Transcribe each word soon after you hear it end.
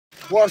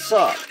What's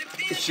up?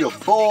 It's your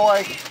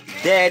boy,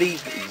 Daddy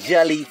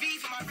Jelly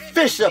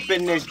Fish up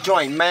in this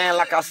joint, man.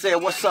 Like I said,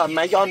 what's up,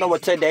 man? Y'all know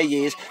what today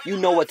is. You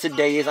know what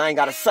today is. I ain't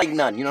got to say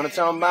nothing. You know what I'm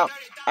talking about?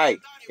 Hey,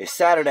 it's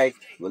Saturday,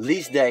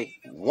 release day.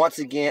 Once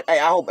again, hey,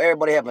 I hope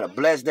everybody having a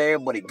blessed day.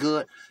 Everybody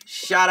good.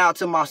 Shout out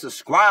to my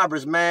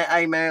subscribers, man.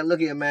 Hey, man, look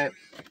here, man.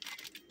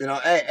 You know,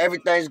 hey,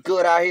 everything's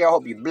good out here. I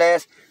hope you're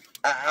blessed.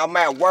 I'm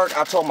at work.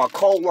 I told my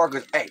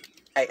co-workers, hey,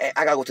 I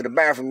gotta go to the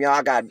bathroom, y'all.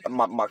 I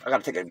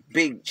gotta take a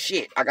big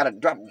shit. I gotta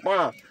drop a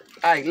bomb.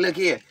 Hey, look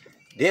here.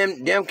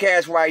 Them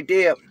cats right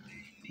there,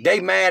 they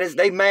mad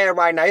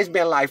right now. It's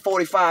been like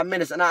 45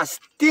 minutes and I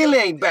still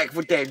ain't back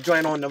with that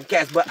joint on them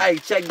cats. But hey,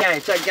 check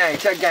game.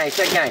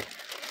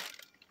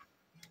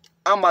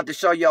 I'm about to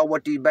show y'all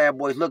what these bad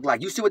boys look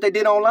like. You see what they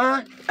did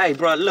online? Hey,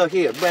 bro, look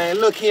here, man.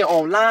 Look here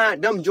online.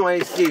 Them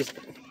joints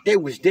they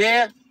was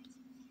there,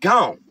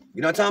 gone.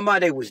 You know what I'm talking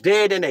about? They was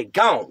there, then they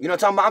gone. You know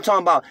what I'm talking about? I'm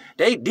talking about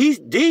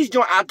these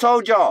joints. I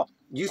told y'all.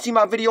 You see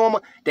my video on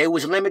they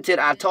was limited.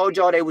 I told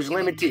y'all they was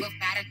limited.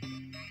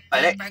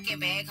 Hey,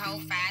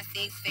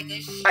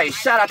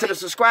 shout out to the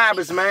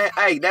subscribers, man.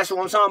 Hey, that's what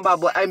I'm talking about.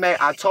 But hey, man,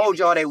 I told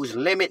y'all they was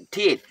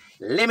limited.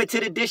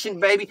 Limited edition,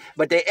 baby.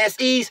 But they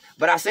SEs.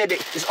 But I said that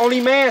it's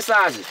only man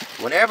sizes.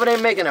 Whenever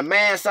they making a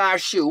man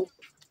size shoe,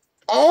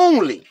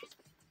 only.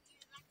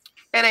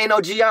 It ain't no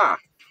GR.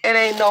 It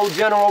ain't no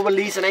general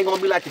release. It ain't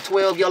gonna be like the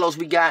 12 yellows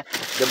we got,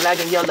 the black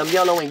and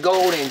yellow and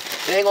gold, and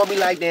it ain't gonna be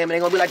like them. It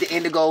ain't gonna be like the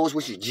indigos,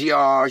 which is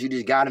GRs. You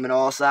just got them in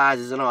all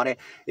sizes and all that.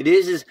 It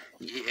is just,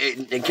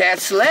 the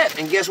cats slept,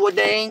 and guess what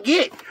they ain't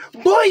get?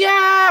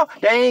 Booyah!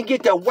 They ain't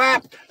get the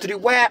whap to the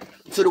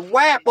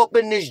whap up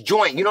in this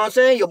joint. You know what I'm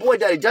saying? Your boy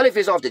Daddy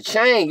Jellyfish off the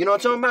chain. You know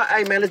what I'm talking about?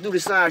 Hey, man, let's do the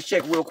size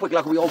check real quick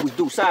like we always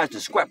do. Size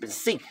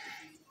discrepancy.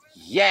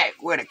 Yak,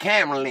 where the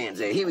camera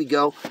lens at? Here we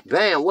go.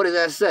 Bam, what does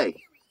that say?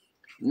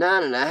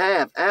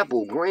 9.5,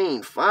 apple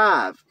green,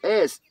 5,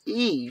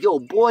 SE. Your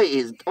boy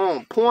is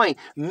on point.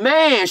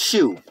 Man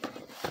shoe.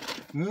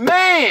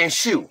 Man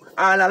shoe.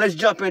 All right, now let's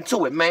jump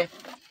into it, man.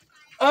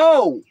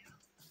 Oh.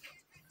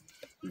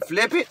 You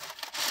flip it.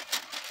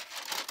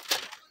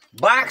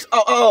 Box.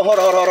 Oh, hold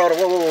on.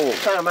 Whoa.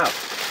 Time out.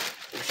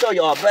 Let me show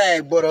y'all a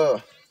bag, but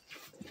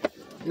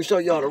let me show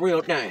y'all the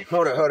real thing.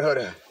 Hold on.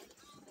 I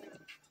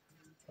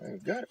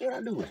ain't got it. What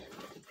I do with it?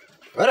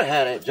 Better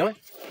have that joint.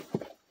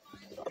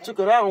 I took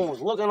it out and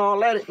was looking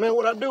all at it. Man,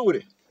 what I do with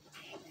it?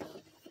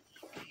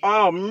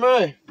 Oh,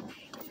 man.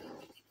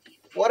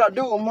 What I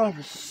do with my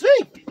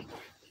receipt?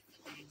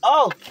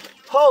 Oh,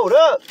 hold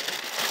up.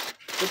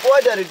 The boy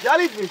Daddy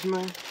Jellyfish, man.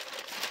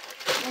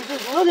 I was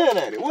just looking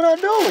at it. What I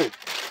doing?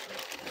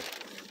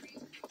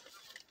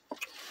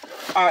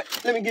 All right,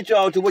 let me get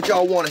y'all to what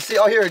y'all want to see.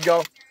 Oh, here we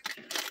go.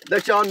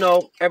 Let y'all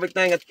know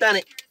everything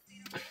authentic.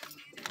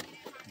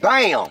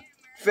 Bam.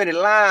 Fitted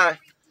line.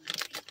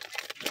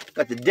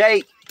 Got the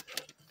date.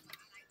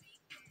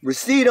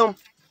 Receipt them,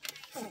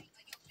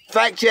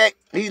 fact check,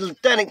 these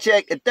authentic check.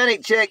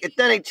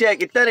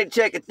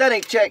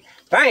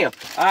 Bam!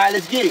 All right,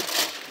 let's get it.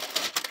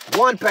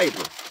 1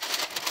 paper,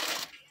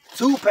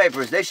 2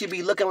 papers. They should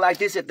be looking like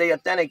this if they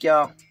authentic,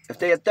 y'all. If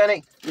they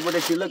authentic, this is what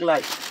they should look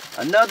like.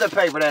 Another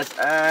paper that's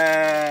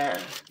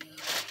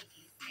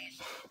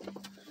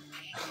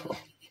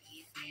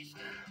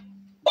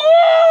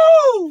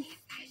oh!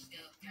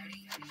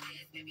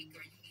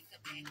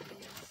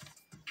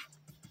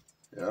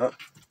 Yeah.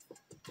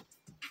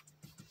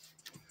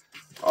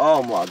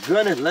 Oh my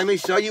goodness, let me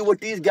show you what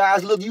these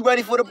guys look. You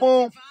ready for the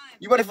boom?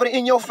 You ready for the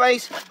in your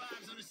face?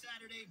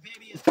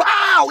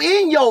 Pow!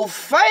 In your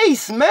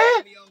face,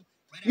 man!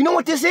 You know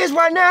what this is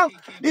right now?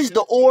 This is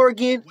the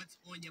Oregon.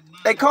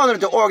 They calling it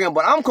the Oregon,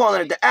 but I'm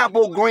calling it the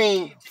Apple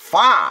Green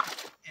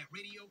 5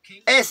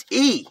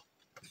 SE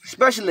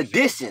Special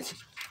Editions.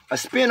 A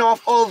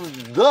spin-off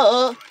of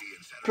the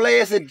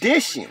Players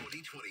Edition.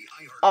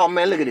 Oh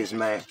man, look at this,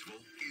 man.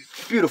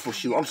 Beautiful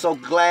shoe. I'm so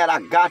glad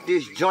I got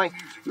this joint.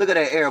 Look at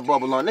that air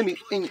bubble on. Let me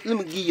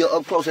give you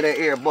up close to that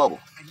air bubble.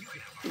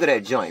 Look at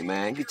that joint,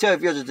 man. You can tell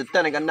if yours is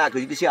authentic or not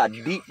because you can see how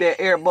deep that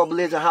air bubble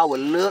is and how it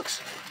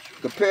looks.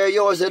 Compare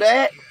yours to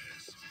that.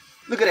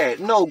 Look at that.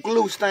 No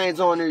glue stains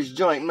on this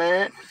joint,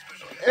 man.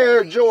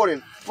 Air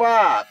Jordan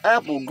 5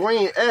 Apple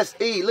Green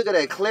SE. Look at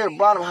that clear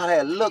bottom, how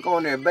that look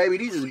on there, baby.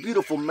 These is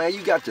beautiful, man.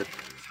 You got the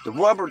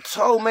rubber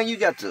toe, man. You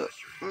got the,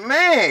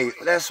 man,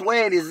 that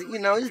suede is, you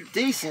know, it's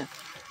decent.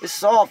 It's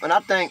soft, and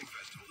I think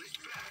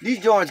these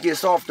joints get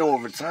softer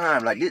over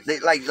time. Like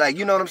like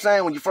you know what I'm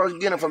saying? When you first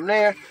get them from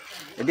there,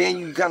 and then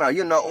you kind of,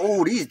 you know,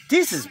 oh, this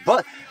is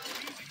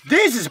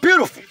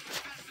beautiful.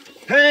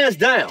 Hands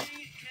down.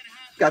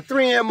 Got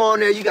 3M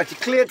on there. You got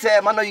your clear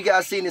tab. I know you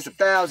guys seen this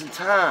 1,000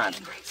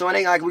 times, so it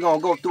ain't like we're gonna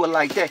go through it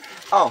like that.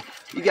 Oh,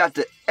 you got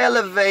the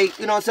Elevate.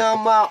 You know what I'm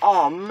talking about?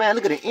 Oh man,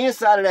 look at the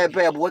inside of that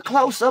bad boy.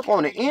 Close up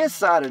on the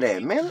inside of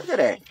that, man. Look at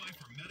that.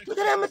 Look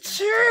at that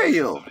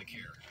material.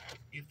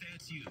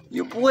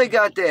 Your boy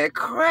got that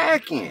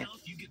cracking.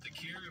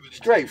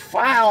 Straight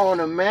fire on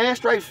him, man.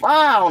 Straight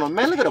fire on him,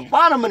 man. Look at the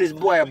bottom of this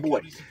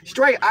boy.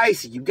 Straight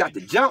icy. You got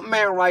the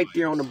Jumpman right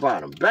there on the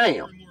bottom.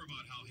 Bam.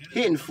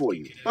 hitting for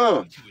you.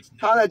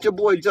 Holla at your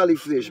boy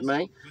Jellyfish,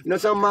 man. You know what I'm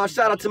talking about?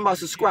 Shout out to my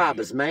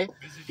subscribers, man.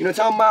 You know what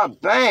I'm talking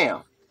about?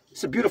 Bam.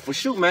 It's a beautiful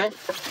shoe, man.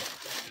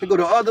 We go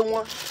to the other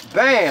one.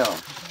 Bam.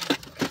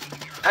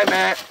 Hey,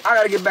 man, I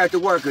gotta get back to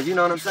work, cause you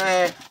know what I'm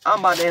saying? I'm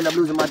about to end up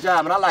losing my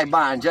job, and I like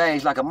buying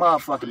J's like a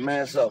motherfucker,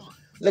 man. So,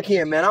 look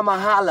here, man. I'ma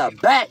holla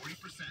back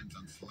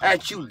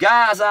at you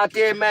guys out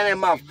there, man, and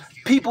my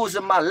peoples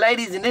and my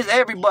ladies, and this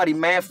everybody,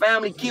 man.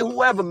 Family, kid,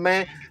 whoever,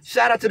 man.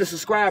 Shout out to the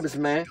subscribers,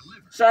 man.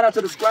 Shout out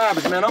to the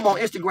subscribers, man. I'm on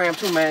Instagram,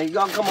 too, man.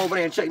 Y'all can come over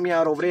there and check me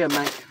out over there,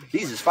 man.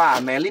 These is fire,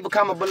 man. Leave a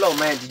comment below,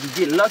 man. Did you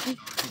get lucky?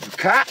 Did you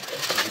caught?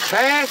 Did you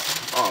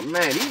pass? Oh,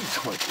 man,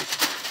 these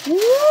joints. Woo!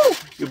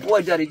 Your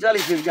boy Daddy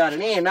Jellyfish got it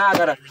in. Now I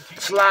gotta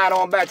slide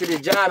on back to this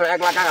job and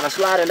act like I gotta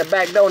slide in the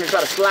back door and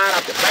try to slide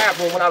out the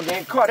bathroom without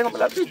getting caught. They're gonna be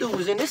like, this dude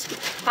was in this.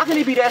 How can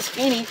he be that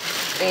skinny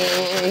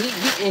and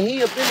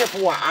he up in there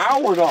for an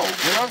hour though? You know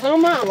what I'm talking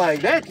about?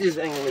 Like, that just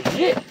ain't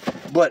legit.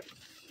 But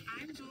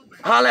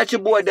holla at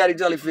your boy Daddy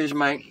Jellyfish,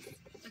 man.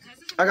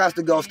 I got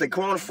to go. Stay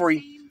corona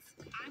free.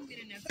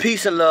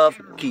 Peace and love.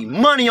 Keep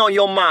money on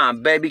your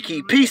mind, baby.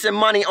 Keep peace and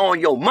money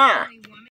on your mind.